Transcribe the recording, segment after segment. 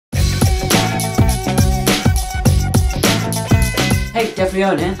Hey,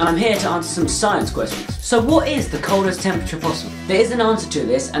 DefinitelyOwen here, and I'm here to answer some science questions. So what is the coldest temperature possible? There is an answer to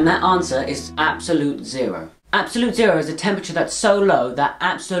this, and that answer is absolute zero. Absolute zero is a temperature that's so low that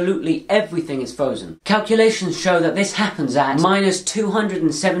absolutely everything is frozen. Calculations show that this happens at minus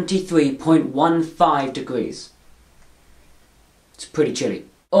 273.15 degrees. It's pretty chilly.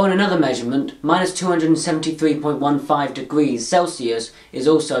 Or in another measurement, minus 273.15 degrees Celsius is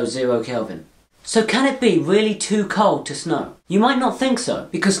also 0 Kelvin. So can it be really too cold to snow? You might not think so,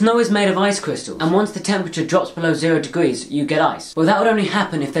 because snow is made of ice crystals, and once the temperature drops below 0 degrees, you get ice. Well, that would only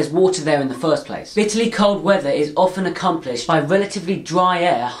happen if there's water there in the first place. Bitterly cold weather is often accomplished by relatively dry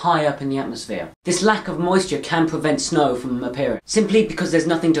air high up in the atmosphere. This lack of moisture can prevent snow from appearing, simply because there's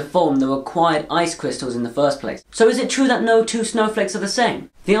nothing to form the required ice crystals in the first place. So is it true that no two snowflakes are the same?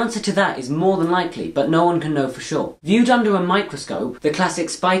 The answer to that is more than likely, but no one can know for sure. Viewed under a microscope, the classic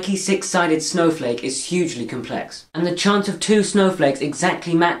spiky six-sided snowflake is hugely complex, and the chance of two snowflakes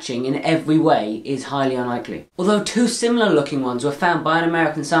exactly matching in every way is highly unlikely. Although two similar looking ones were found by an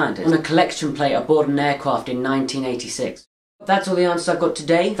American scientist on a collection plate aboard an aircraft in 1986. That's all the answers I've got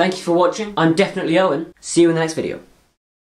today. Thank you for watching. I'm DefinitelyOwen. See you in the next video.